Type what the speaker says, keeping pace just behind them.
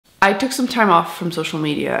I took some time off from social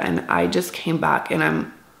media and I just came back and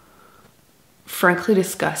I'm frankly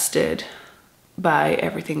disgusted by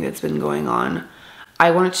everything that's been going on.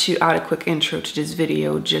 I wanted to add a quick intro to this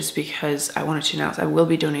video just because I wanted to announce I will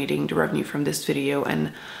be donating the revenue from this video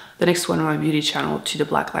and the next one on my beauty channel to the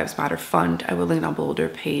Black Lives Matter Fund. I will link down below their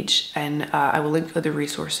page, and I will link other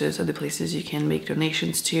resources, other places you can make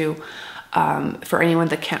donations to. For anyone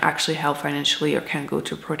that can't actually help financially or can't go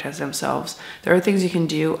to protest themselves, there are things you can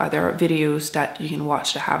do. There are videos that you can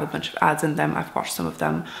watch that have a bunch of ads in them. I've watched some of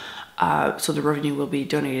them. So the revenue will be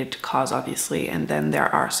donated to cause, obviously. And then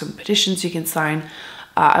there are some petitions you can sign.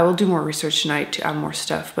 I will do more research tonight to add more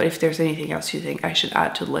stuff. But if there's anything else you think I should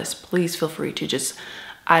add to the list, please feel free to just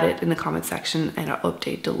add it in the comment section and I'll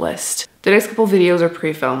update the list. The next couple videos are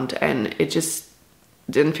pre-filmed and it just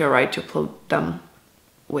didn't feel right to upload them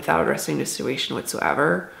without addressing the situation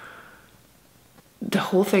whatsoever. The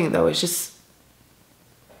whole thing though is just,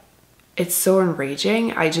 it's so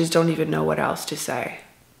enraging. I just don't even know what else to say.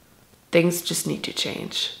 Things just need to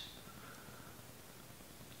change.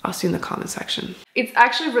 I'll see you in the comment section. It's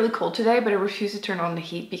actually really cold today, but I refuse to turn on the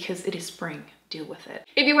heat because it is spring. Deal with it.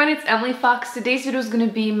 Hey everyone, it's Emily Fox. Today's video is going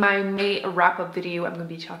to be my May wrap-up video. I'm going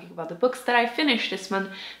to be talking about the books that I finished this month,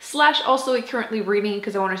 / also currently reading,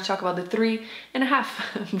 because I wanted to talk about the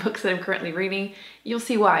 3.5 books that I'm currently reading. You'll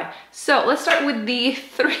see why. So let's start with the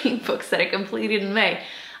 3 books that I completed in May.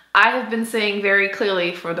 I have been saying very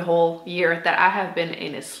clearly for the whole year that I have been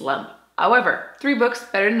in a slump. However, 3 books,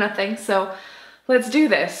 better than nothing, so let's do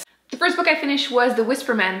this. The first book I finished was The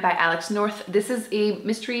Whisper Man by Alex North. This is a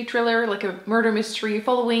mystery thriller, like a murder mystery,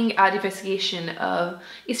 following the investigation of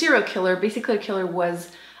a serial killer. Basically, the killer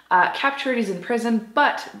was captured, he's in prison,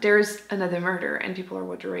 but there's another murder and people are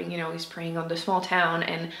wondering, you know, he's preying on the small town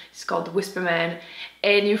and he's called The Whisper Man.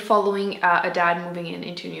 And you're following a dad moving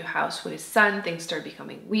into a new house with his son. Things start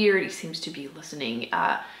becoming weird. He seems to be listening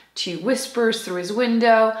to whispers through his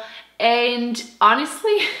window. And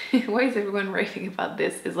honestly, why is everyone raving about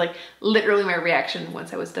this is like literally my reaction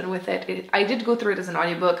once I was done with it. I did go through it as an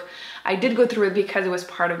audiobook. I did go through it because it was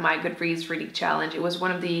part of my Goodreads reading challenge. It was one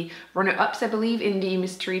of the runner-ups, I believe, in the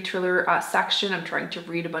mystery thriller section. I'm trying to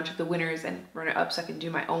read a bunch of the winners and runner-ups so I can do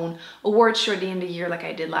my own awards show at the end of the year like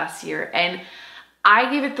I did last year. And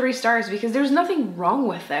I gave it 3 stars because there's nothing wrong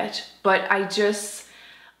with it, but I just,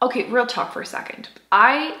 okay, real talk for a second.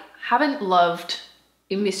 I haven't loved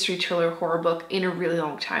a mystery thriller horror book in a really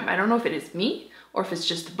long time. I don't know if it is me or if it's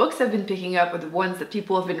just the books I've been picking up or the ones that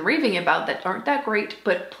people have been raving about that aren't that great,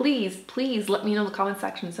 but please let me know in the comment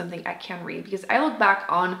section something I can read, because I look back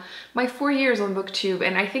on my 4 years on BookTube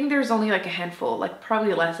and I think there's only like a handful, like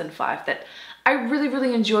probably less than 5, that I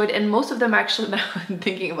really enjoyed, and most of them actually, now I'm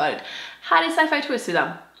thinking about it, had a sci-fi twist to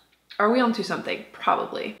them. Are we onto something?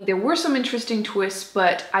 Probably. There were some interesting twists,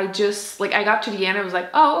 but I just, like, I got to the end, I was like,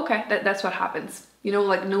 oh, okay, that's what happens. You know,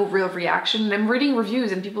 like no real reaction. And I'm reading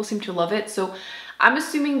reviews and people seem to love it. So I'm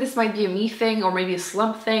assuming this might be a me thing or maybe a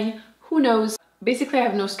slump thing. Who knows? Basically, I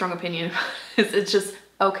have no strong opinion. It's just,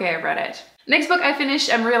 okay, I read it. Next book I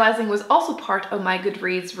finished, I'm realizing, was also part of my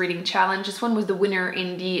Goodreads reading challenge. This one was the winner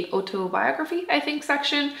in the autobiography, I think,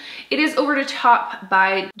 section. It is Over the Top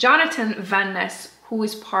by Jonathan Van Ness, who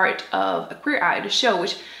is part of A Queer Eye, the show,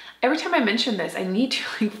 which every time I mention this, I need to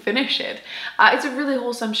like finish it. It's a really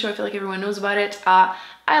wholesome show. I feel like everyone knows about it. I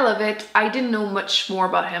love it. I didn't know much more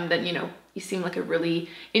about him than, you know, he seemed like a really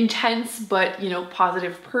intense but, you know,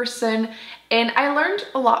 positive person. And I learned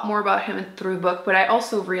a lot more about him through the book, but I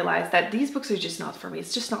also realized that these books are just not for me.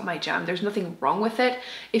 It's just not my jam. There's nothing wrong with it.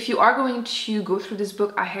 If you are going to go through this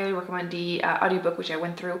book, I highly recommend the audiobook, which I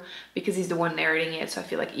went through, because he's the one narrating it. So I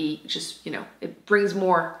feel like he just, you know, it brings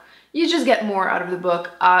more, you just get more out of the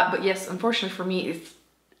book. But yes, unfortunately for me,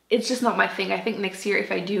 it's just not my thing. I think next year,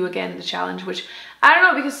 if I do again the challenge, which I don't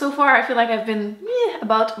know, because so far I feel like I've been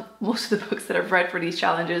about most of the books that I've read for these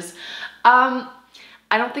challenges.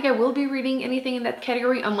 I don't think I will be reading anything in that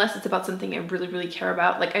category unless it's about something I really care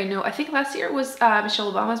about. Like I think last year was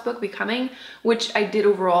Michelle Obama's book, Becoming, which I did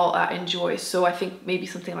overall enjoy. So I think maybe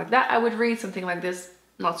something like that I would read, something like this,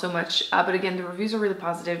 not so much. But again, the reviews are really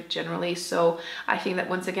positive generally. So I think that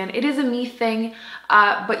once again, it is a me thing.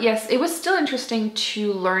 But yes, it was still interesting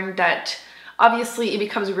to learn that obviously it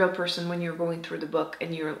becomes a real person when you're going through the book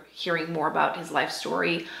and you're hearing more about his life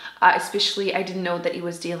story. Especially, I didn't know that he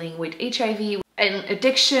was dealing with HIV and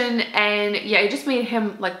addiction, and yeah, it just made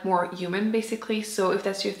him like more human basically. So if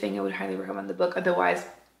that's your thing, I would highly recommend the book. Otherwise,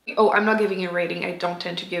 oh, I'm not giving a rating. I don't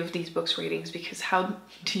tend to give these books ratings because how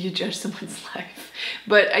do you judge someone's life?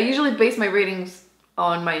 But I usually base my ratings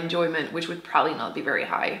on my enjoyment, which would probably not be very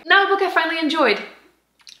high. Now a book I finally enjoyed.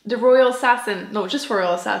 The Royal Assassin, no, just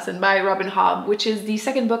Royal Assassin by Robin Hobb, which is the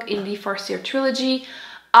second book in the Farseer trilogy.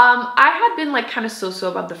 I had been like kind of so-so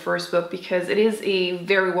about the first book because it is a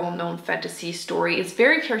very well-known fantasy story. It's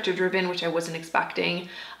very character-driven, which I wasn't expecting.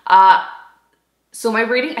 So my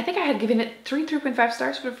rating, I think I had given it 3.5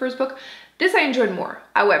 stars for the first book. This I enjoyed more.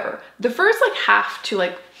 However, the first like half to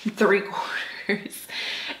like 3/4,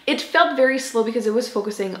 it felt very slow because it was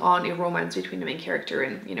focusing on a romance between the main character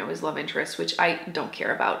and, you know, his love interest, which I don't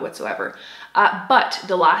care about whatsoever. But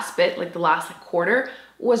the last bit, like the last like quarter,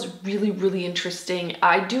 was really, really interesting.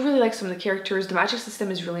 I do really like some of the characters. The magic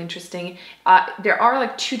system is really interesting. There are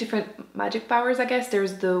like 2 different magic powers, I guess.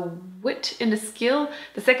 There's the wit and the skill.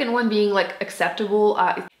 The second one being like acceptable.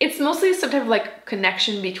 It's mostly some type of like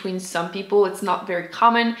connection between some people. It's not very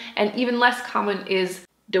common, and even less common is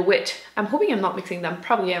the wit. I'm hoping I'm not mixing them,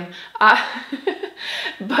 probably am.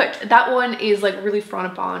 But that one is like really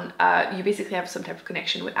frowned upon. You basically have some type of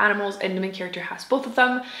connection with animals, and the main character has both of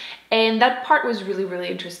them. And that part was really, really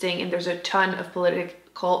interesting. And there's a ton of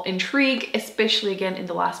political intrigue, especially again in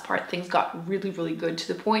the last part. Things got really, really good to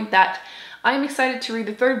the point that I'm excited to read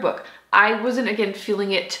the third book. I wasn't again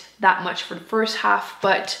feeling it that much for the first half,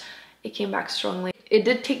 but it came back strongly. It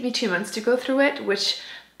did take me 2 months to go through it, which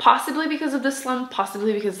possibly because of the slump,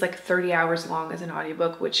 possibly because it's like 30 hours long as an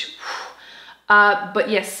audiobook, which, but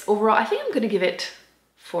yes, overall, I think I'm gonna give it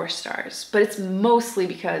 4 stars, but it's mostly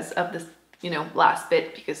because of this, you know, last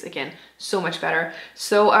bit, because again, so much better.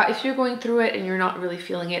 So if you're going through it and you're not really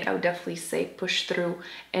feeling it, I would definitely say push through,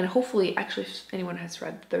 and hopefully, actually, if anyone has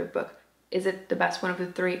read the third book, is it the best one of the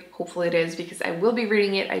 3? Hopefully it is, because I will be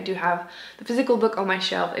reading it. I do have the physical book on my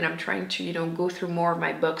shelf, and I'm trying to, you know, go through more of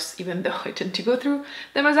my books, even though I tend to go through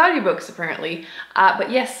them as audiobooks apparently.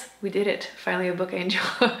 But yes, we did it. Finally a book I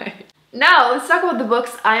enjoy. Now let's talk about the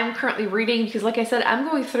books I am currently reading, because like I said, I'm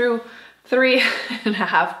going through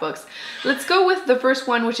 3.5 books. Let's go with the first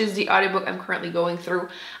one, which is the audiobook I'm currently going through.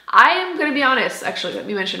 I am gonna be honest, actually, let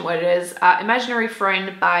me mention what it is. Imaginary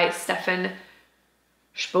Friend by Stefan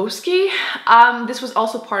Chbosky. This was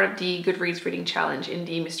also part of the Goodreads reading challenge in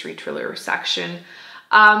the mystery thriller section.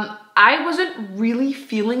 I wasn't really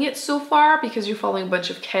feeling it so far because you're following a bunch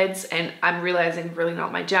of kids, and I'm realizing really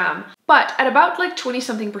not my jam. But at about like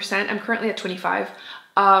 20-something%, I'm currently at 25,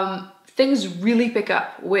 things really pick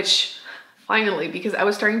up, which finally, because I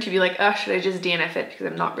was starting to be like, oh, should I just DNF it because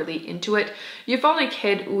I'm not really into it. You follow a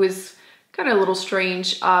kid who is kind of a little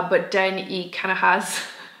strange, but then he kind of has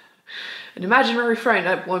an imaginary friend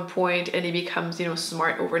at one point, and he becomes, you know,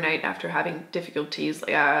 smart overnight after having difficulties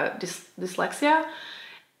like dyslexia.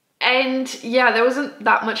 And yeah, there wasn't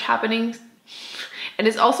that much happening. And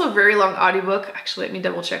it's also a very long audiobook. Actually, let me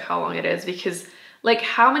double check how long it is, because like,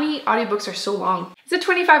 how many audiobooks are so long? It's a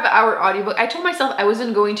 25-hour audiobook. I told myself I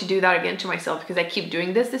wasn't going to do that again to myself because I keep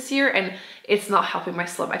doing this year, and it's not helping my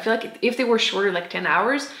slump. I feel like if they were shorter, like 10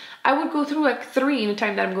 hours, I would go through like 3 in the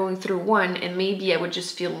time that I'm going through 1, and maybe I would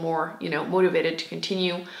just feel more, you know, motivated to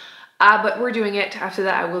continue. But we're doing it. After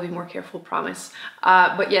that, I will be more careful, promise.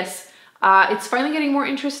 But yes, it's finally getting more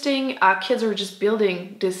interesting. Kids are just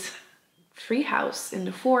building this tree house in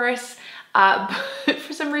the forest. But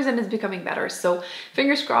for some reason it's becoming better, so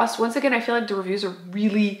fingers crossed. Once again, I feel like the reviews are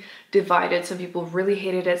really divided. Some people really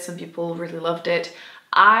hated it, some people really loved it.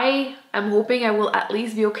 I am hoping I will at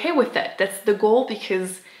least be okay with it. That's the goal,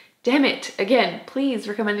 because damn it, again, please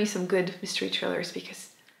recommend me some good mystery thrillers,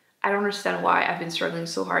 because I don't understand why I've been struggling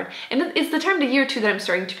so hard. And it's the time of the year too that I'm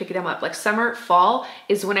starting to pick them up. Like summer, fall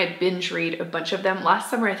is when I binge read a bunch of them. Last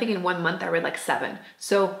summer, I think in 1 month I read like 7.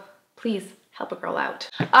 So please help a girl out.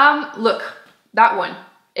 Look, that one,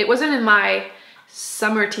 it wasn't in my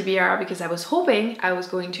summer TBR because I was hoping I was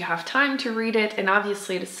going to have time to read it, and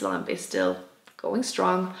obviously the slump is still going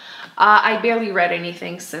strong. I barely read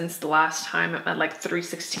anything since the last time. I'm at like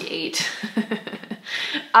 368.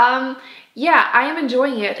 Yeah, I am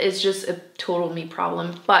enjoying it. It's just a total me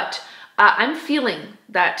problem, but I'm feeling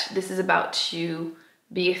that this is about to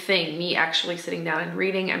be a thing, me actually sitting down and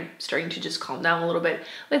reading. I'm starting to just calm down a little bit.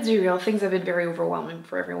 Let's be real, things have been very overwhelming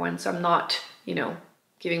for everyone, so I'm not, you know,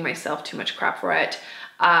 giving myself too much crap for it.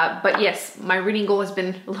 But yes, my reading goal has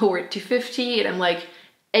been lowered to 50, and I'm like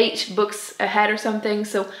 8 books ahead or something,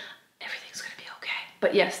 so everything's gonna be okay.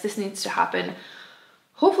 But yes, this needs to happen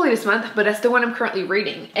hopefully this month, but that's the one I'm currently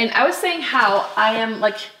reading. And I was saying how I am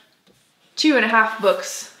like 2.5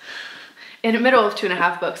 books, in the middle of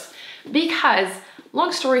 2.5 books, because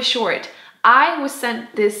long story short, I was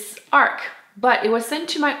sent this ARC, but it was sent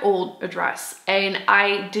to my old address, and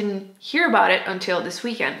I didn't hear about it until this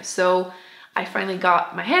weekend. So I finally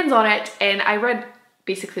got my hands on it, and I read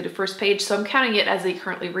basically the first page. So I'm counting it as a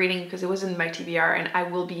currently reading because it was in my TBR, and I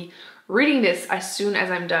will be reading this as soon as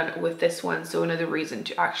I'm done with this one. So another reason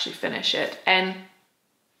to actually finish it. And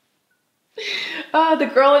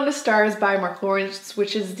The Girl in the Stars by Mark Lawrence,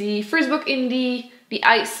 which is the first book in the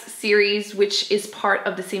Ice series, which is part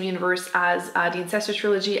of the same universe as the Ancestor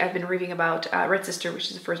trilogy. I've been reading about Red Sister, which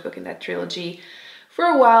is the first book in that trilogy, for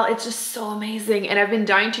a while. It's just so amazing, and I've been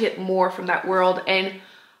dying to get more from that world. And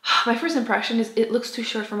my first impression is it looks too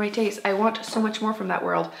short for my taste. I want so much more from that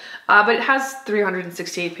world, but it has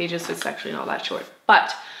 368 pages, so it's actually not that short.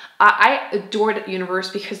 But I adore that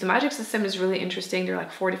universe because the magic system is really interesting. There are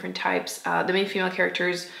like 4 different types. The main female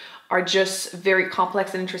characters are just very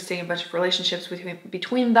complex and interesting, a bunch of relationships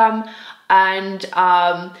between them. And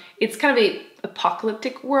it's kind of a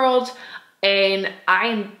apocalyptic world, and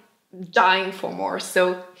I'm dying for more.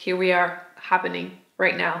 So here we are, happening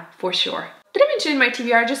right now for sure. Did I mention in my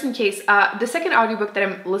TBR, just in case, the second audiobook that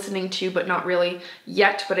I'm listening to, but not really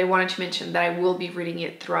yet, but I wanted to mention that I will be reading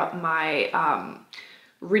it throughout my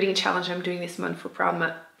reading challenge I'm doing this month for Pride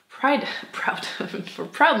Month.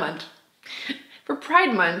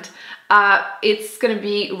 It's gonna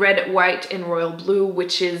be Red, White, and Royal Blue,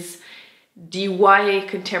 which is the YA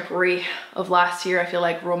contemporary of last year. I feel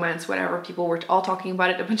like romance, whatever, people were all talking about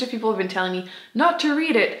it. A bunch of people have been telling me not to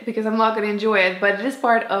read it because I'm not gonna enjoy it, but it is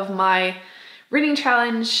part of my reading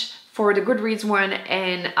challenge for the Goodreads one,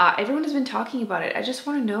 and everyone has been talking about it. I just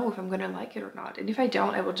want to know if I'm gonna like it or not, and if I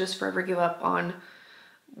don't, I will just forever give up on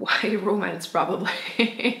YA romance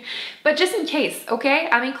probably. But just in case, okay,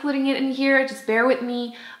 I'm including it in here, just bear with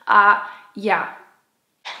me. Yeah,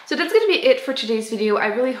 so that's gonna be it for today's video. I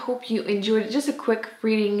really hope you enjoyed it. Just a quick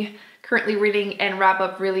reading, currently reading, and wrap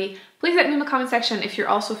up really. Please let me in the comment section if you're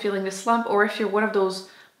also feeling the slump, or if you're one of those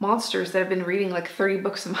monsters that have been reading like 30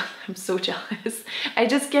 books a month. I'm so jealous. I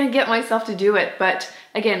just can't get myself to do it. But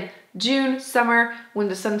again, June, summer, when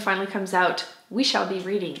the sun finally comes out, we shall be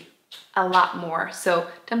reading a lot more. So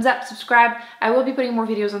thumbs up, subscribe. I will be putting more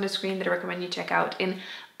videos on the screen that I recommend you check out. And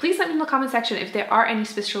please let me in the comment section if there are any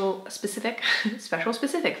specific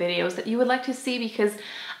videos that you would like to see, because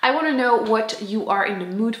I want to know what you are in the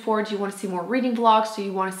mood for. Do you want to see more reading vlogs? Do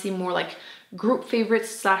you want to see more like group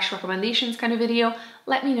favorites / recommendations kind of video?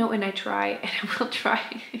 Let me know, and I will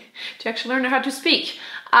try to actually learn how to speak.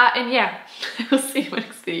 And yeah, I will see you in the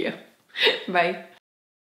next video. Bye.